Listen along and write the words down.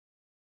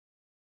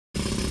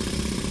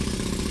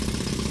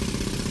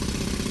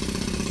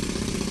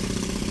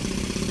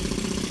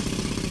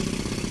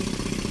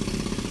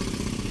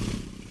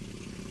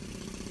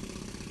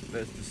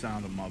That's the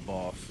sound of my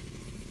boss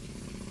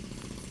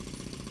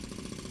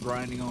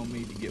grinding on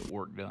me to get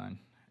work done.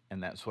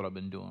 And that's what I've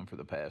been doing for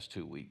the past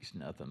 2 weeks,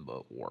 nothing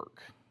but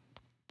work.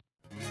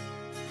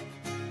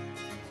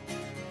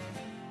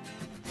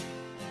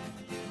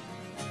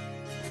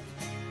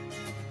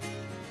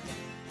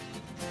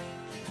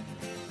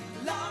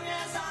 Long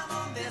as I'm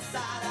on this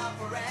side of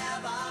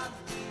forever,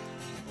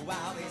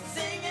 I'll be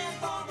singing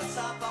for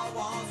myself, I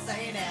won't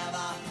say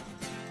never.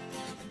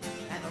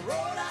 And the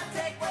road I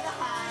take with a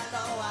high and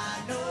low,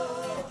 I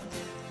know.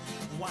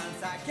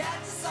 Once I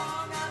catch a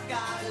song, I've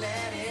got to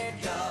let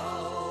it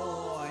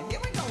go. Here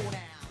we go now.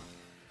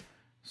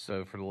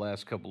 So for the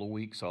last couple of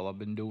weeks, all I've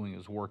been doing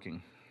is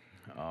working.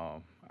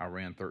 I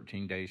ran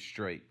 13 days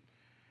straight,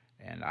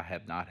 and I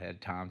have not had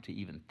time to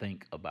even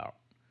think about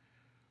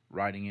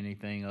writing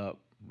anything up,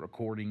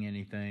 recording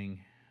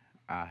anything.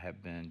 I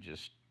have been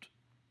just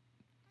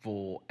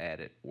full at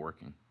it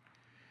working.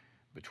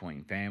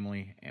 Between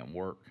family and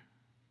work,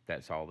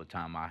 that's all the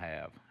time I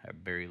have. I have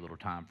very little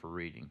time for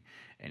reading.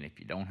 And if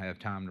you don't have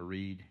time to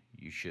read,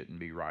 you shouldn't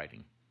be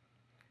writing.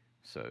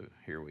 So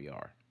here we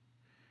are.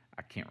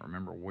 I can't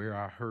remember where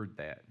I heard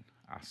that.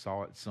 I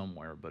saw it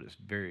somewhere, but it's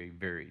very,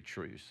 very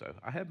true. So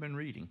I have been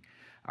reading.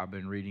 I've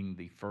been reading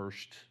the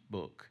first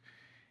book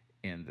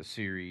in the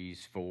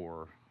series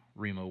for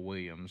Remo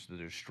Williams, The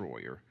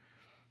Destroyer.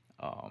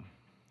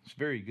 It's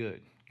very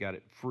good. Got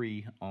it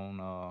free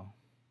on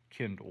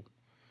Kindle.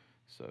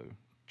 So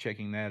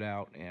checking that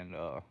out, and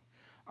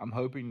I'm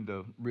hoping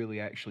to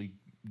really actually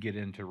get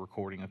into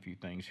recording a few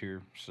things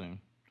here soon.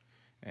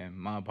 And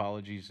my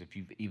apologies if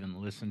you've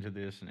even listened to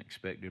this and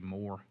expected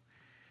more.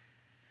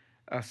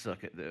 I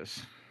suck at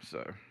this,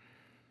 so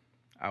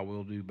I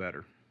will do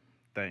better.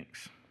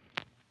 Thanks.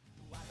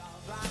 Water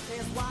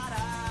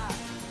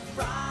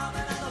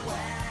from